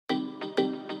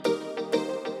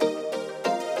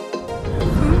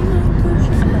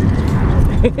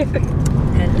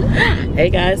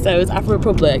Hey guys, so it's Afro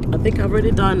Republic. I think I've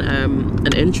already done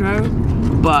an intro,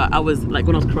 but I was like,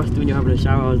 when I was crossed when you're having a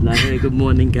shower, I was like, hey, good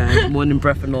morning guys, morning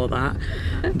breath and all that.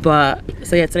 But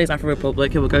so yeah, today's Afro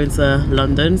Republic and we're going to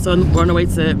London. So we're on our way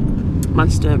to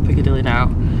Manchester Piccadilly now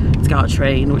to get our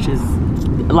train, which is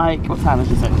like, what time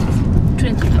is it?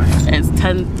 10:25. It's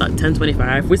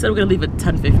 10:25. We said we're gonna leave at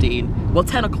 10:15. Well,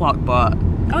 10 o'clock, but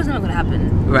That was never gonna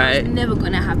happen. right. It's never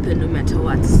gonna happen no matter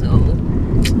what. So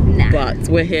nah. But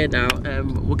we're here now.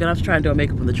 We're gonna have to try and do our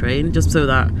makeup on the train just so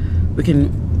that we can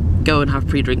go and have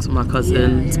pre-drinks with my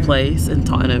cousin's place in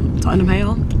Tottenham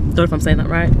Hale. Don't know if I'm saying that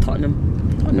right.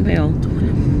 Tottenham Hale.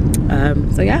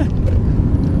 So yeah,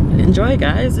 enjoy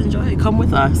guys, enjoy. Come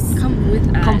with us. Come with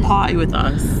us. Come party with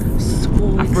us.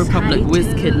 So Afro Republic,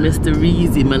 Wizkid, Mr.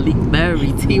 Reezy, Malik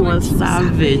Berry, T1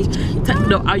 Savage.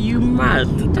 No, are you mad?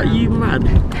 Are you mad?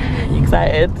 You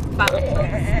excited?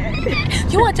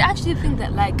 You know what? I actually think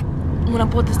that like when I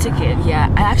bought this ticket,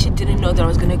 yeah, I actually didn't know that I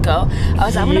was gonna go. I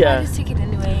was like, I'm gonna buy this ticket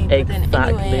anyway. But then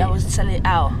anyway, I was selling it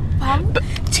out. But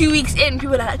 2 weeks in,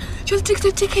 people were like, just take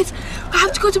the tickets. I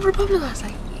have to go to Republic. I was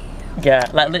like, yeah,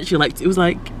 like literally, like it was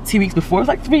like 2 weeks before. It was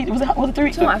like 3. Was it 3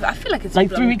 weeks? no, I feel like it's like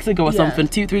 3 weeks ago or something.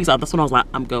 2, 3 weeks out. That's when I was like,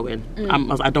 I'm going. I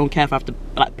was like, I don't care if I have to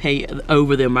like pay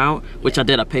over the amount, which I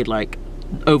did. I paid like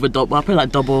over double. I paid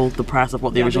like double the price of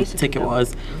what the original ticket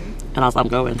was, and I was like, I'm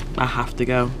going. I have to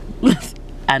go,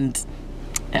 and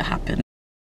it happened.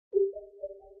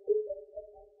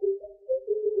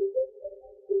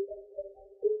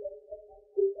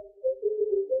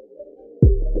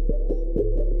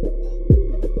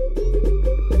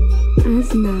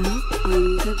 As now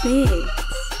on the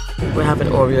bed. We're having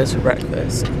Oreos for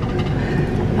breakfast.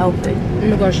 healthy. Oh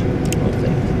my gosh.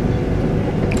 Healthy.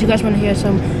 Do you guys want to hear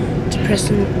some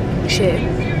depressing shit?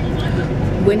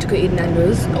 Went to go eat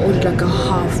Nando's. I ordered like a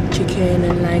half chicken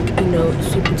and like, you know,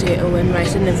 sweet potato and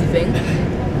rice and everything.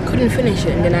 Couldn't finish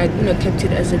it and then I, you know, kept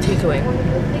it as a takeaway.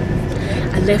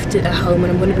 I left it at home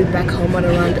and I'm going to be back home on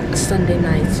around Sunday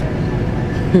night.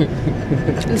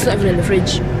 It's not even in the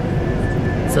fridge.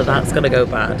 So that's gonna go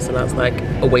bad. So that's like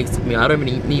a waste of me. I don't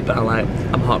even eat meat, but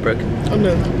I'm heartbroken. Oh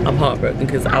no. I'm heartbroken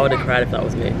because I would have cried if that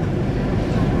was me.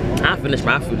 I finished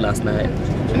my food last night.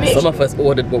 Some of us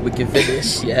ordered what we can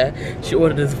finish, yeah. She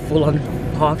ordered this full-on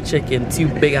half chicken, 2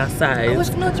 big-ass sides. I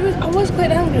was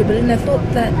quite hungry, but then I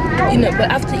thought that, you know,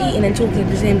 but after eating and talking at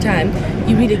the same time,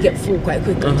 you really get full quite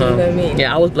quickly, do you know what I mean?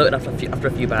 Yeah, I was bloated after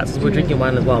a few bites. We're drinking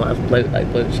wine as well, I was bloated.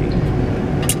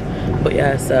 But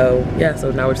yeah, so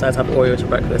now we decided to have Oreos for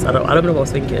breakfast. I don't know what I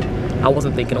was thinking. I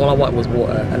wasn't thinking, all I wanted was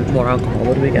water and more alcohol.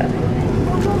 What do we get?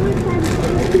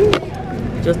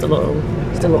 Just a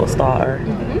little starter.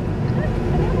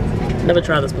 Never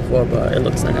tried this before, but it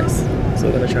looks nice. So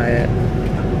we're gonna try it.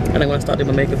 And I'm gonna start doing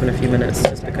my makeup in a few minutes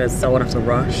just because I won't have to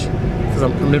rush. Because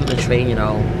I'm doing the train, you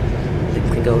know.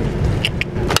 Things can go.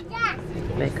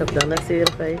 Makeup done, let's see your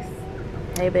face.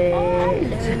 Hey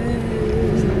babe.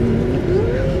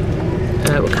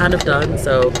 We're kind of done,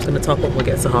 so I'm gonna top up when we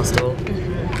get to the hostel.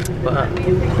 But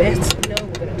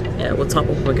yeah, we'll top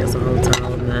up when we get to the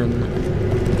hotel and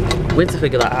then we have to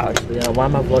figure that out actually. Yeah, why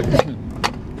am I vlogging?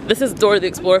 This is Dora the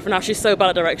Explorer for now. She's so bad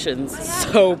at directions.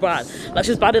 So bad. Like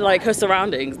she's bad at like her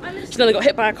surroundings. She's gonna got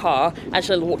hit by a car and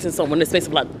she walks in someone in the space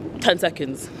of like 10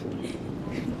 seconds.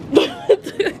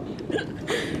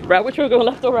 Right, which way we're going,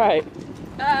 left or right?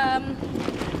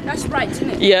 That's right, isn't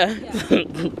it? Yeah.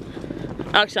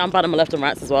 Actually, I'm bad on my left and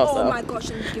rights as well, so. Oh my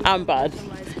gosh. I'm bad.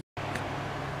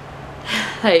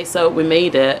 Hey, so we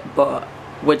made it, but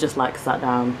we're just like sat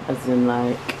down, as in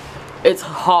like, it's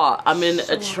hot. I'm in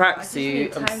a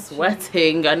tracksuit, I'm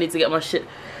sweating, I need to get my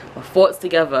thoughts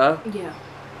together.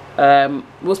 Yeah.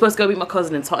 We were supposed to go meet my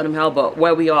cousin in Tottenham Hale, but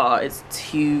where we are, it's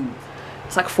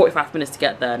like 45 minutes to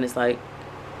get there, and it's like,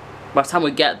 by the time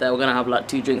we get there, we're gonna have like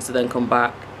 2 drinks to then come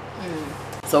back.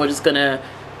 So we're just gonna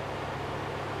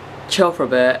chill for a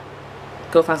bit,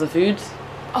 go find some food.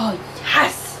 Oh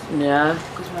yes! Yeah.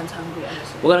 Because one's hungry,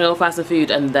 honestly. We're gonna go find some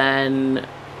food and then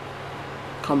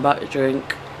come back to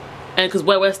drink. And because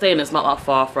where we're staying, it's not that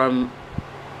far from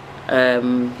the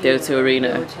O2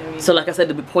 Arena. So like I said,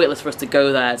 it'd be pointless for us to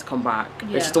go there to come back.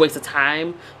 Yeah. It's just a waste of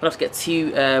time. We'll have to get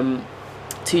two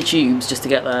tubes just to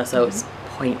get there, so it's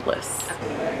pointless.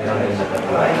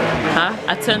 Huh?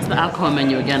 I turned to the alcohol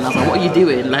menu again. I was like, what are you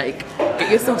doing? Like, get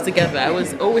yourself together. I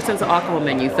was always sent to alcohol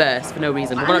menu first for no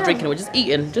reason. We're not drinking, we're just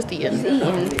eating.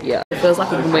 Yeah. It feels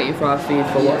like we've been waiting for our food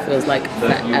for what feels like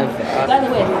forever. By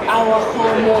the way, our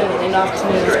whole morning and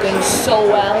afternoon was going so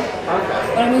well.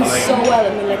 When I mean so well,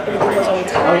 I mean like everything was on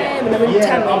time, and every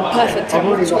time was perfect time.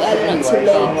 Not too early, not too late.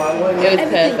 It was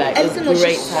perfect. It was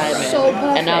great timing. So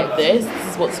perfect. And now this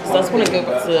is what's. I just want to go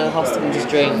back to the hostel and just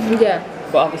drink. Yeah.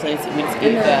 But obviously we need to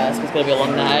eat first because it's gonna be a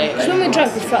long night. So when we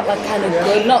drank, it felt like kind of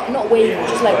good, not wavy,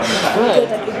 just like good.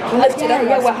 Like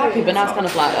Yeah, we're happy, but now it's kind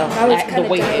of like the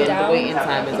waiting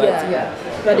time is like.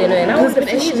 But anyway, now It's been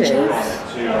ages.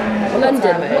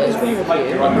 London. What is wrong with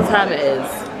you? What time it is?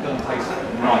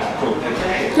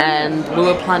 And we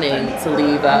were planning to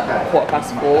leave at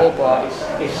 4:15, but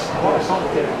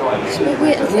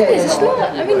Wait, the thing is, it's not.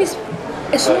 I mean,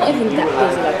 it's not even that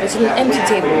busy. Like, it's an empty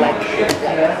table. Like,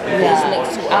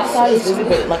 next to us. outside is busy,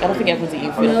 but like I don't think everyone's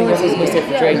eating food. I think everyone's supposed to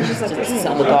have drinks just to sit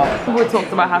on the bar. We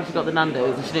talked about how she got the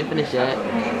Nando's and she didn't finish it.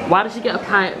 Why did she get a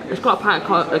pint? She got a pint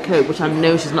of Coke, which I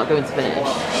know she's not going to finish.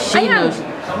 She knows.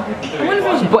 I want to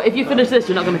finish it. But if you finish this,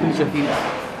 you're not going to finish your food.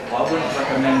 I wouldn't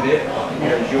recommend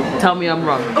it. Tell me I'm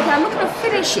wrong. Okay, I'm not gonna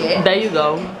finish it. There you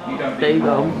go. There you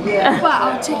go. But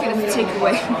I'll take it as a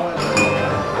takeaway.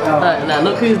 Now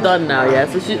look who's done now, yeah.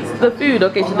 So she's the food,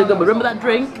 okay, she did good. But remember that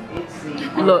drink?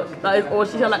 Look, that is all.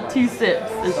 She had like 2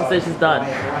 sips and she said she's done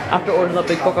after ordering that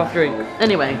big fuck off drink.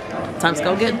 Anyway, time to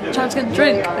go get a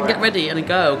drink and get ready and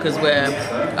go because we're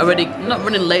already not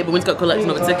running late, but we've got to collect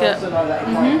another ticket.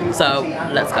 So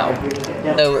let's go.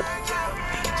 So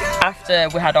after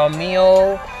we had our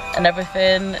meal and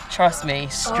everything, trust me,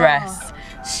 stressful.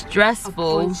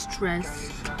 Stress.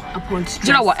 Upon stress. Do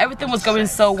you know what? Everything was going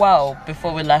so well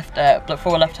before we left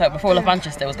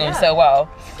Manchester. It was going so well,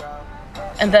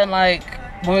 and then like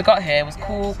when we got here, it was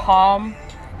cool, calm,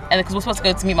 and because we were supposed to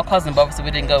go to meet my cousin, but obviously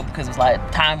we didn't go because it was like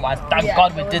time-wise. Thank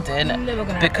God we didn't,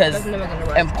 because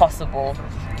impossible.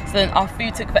 So then our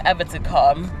food took forever to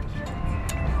come,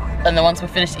 and then once we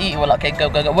finished eating, we're like, okay, go.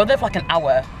 We're there for like an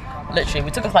hour. Literally,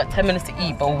 we took us like 10 minutes to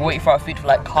eat, but we waited for our food for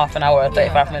like half an hour,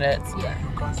 35 minutes. Yeah.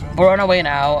 We're on our way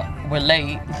now. We're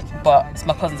late, but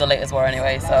my cousins are late as well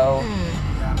anyway, so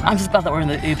I'm just glad that we're in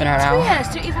the Uber now. Yeah,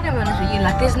 so if I can be honest with you,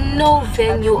 like there's no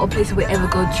venue or place we ever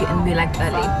go to and be like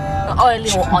early. Or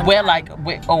early or on.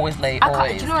 We're always late,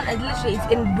 always. Do you know what? Literally,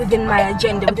 it's within my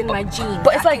agenda, within my genes.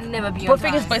 But it's like, I can never be but on the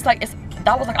thing time. is, but it's like,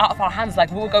 that was like out of our hands.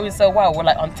 Like we were going so well, we're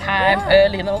like on time,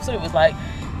 early, and also it was like,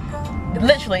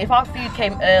 literally, if our food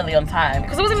came early on time,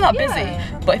 because it wasn't even that busy,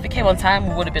 but if it came on time,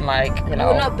 we would have been like, you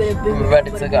know,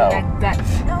 ready to go. Like that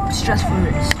stress.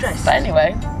 But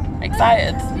anyway,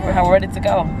 excited. We're ready to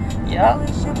go. Yeah.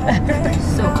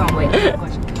 So can't wait. Oh my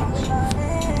gosh.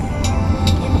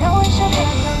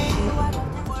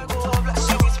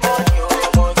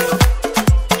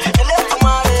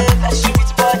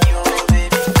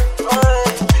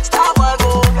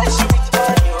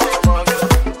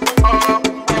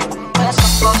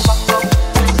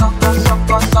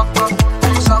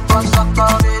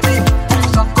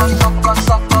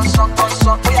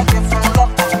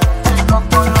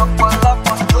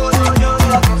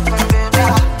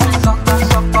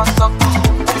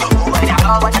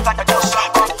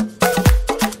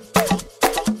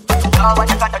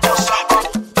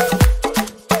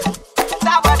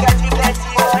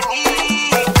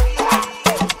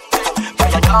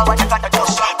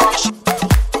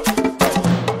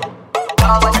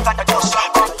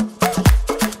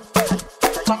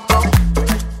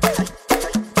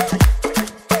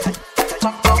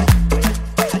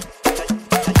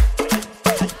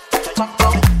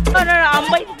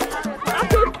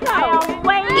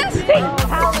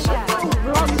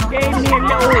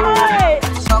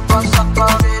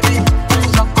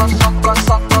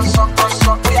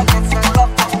 Suck, baby.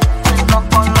 Suck,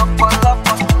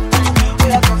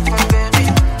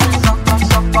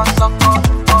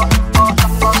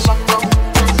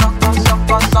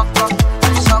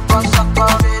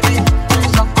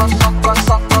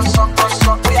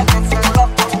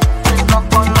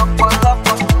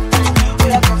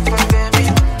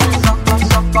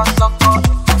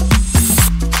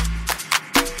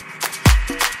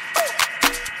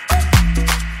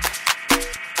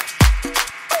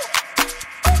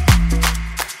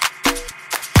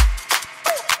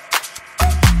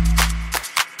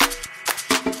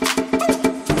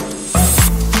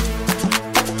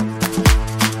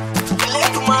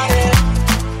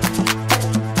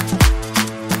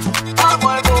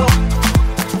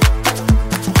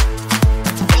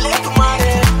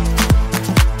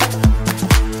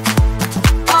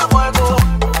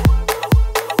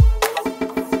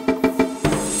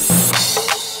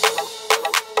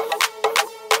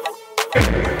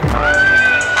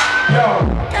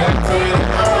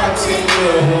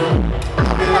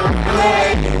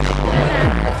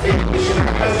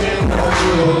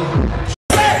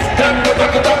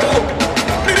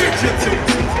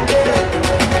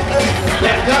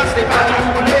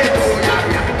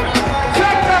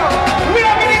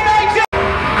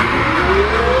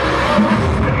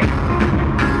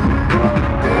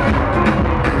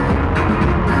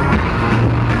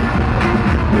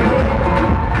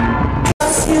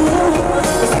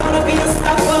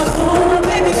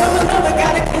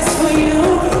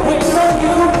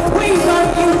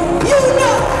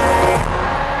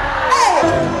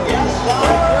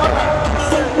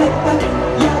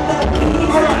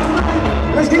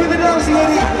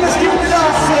 Let's keep it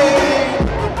dancing.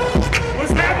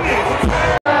 What's happening?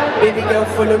 Baby girl,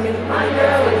 follow me.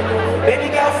 Baby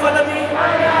girl, follow me.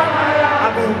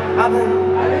 Abu. Follow me.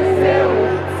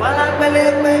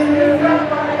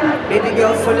 Baby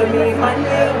girl, follow me, my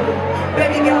name.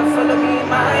 Baby girl, follow me,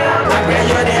 my name. I get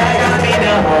you there, I got me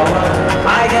the whole.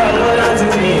 I get hold on to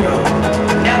me, no.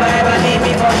 Never ever leave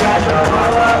me for cash or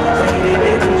say,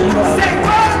 baby, you go. Say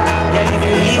what? Yeah, if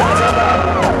you leave us about,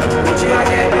 what you I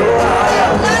can do?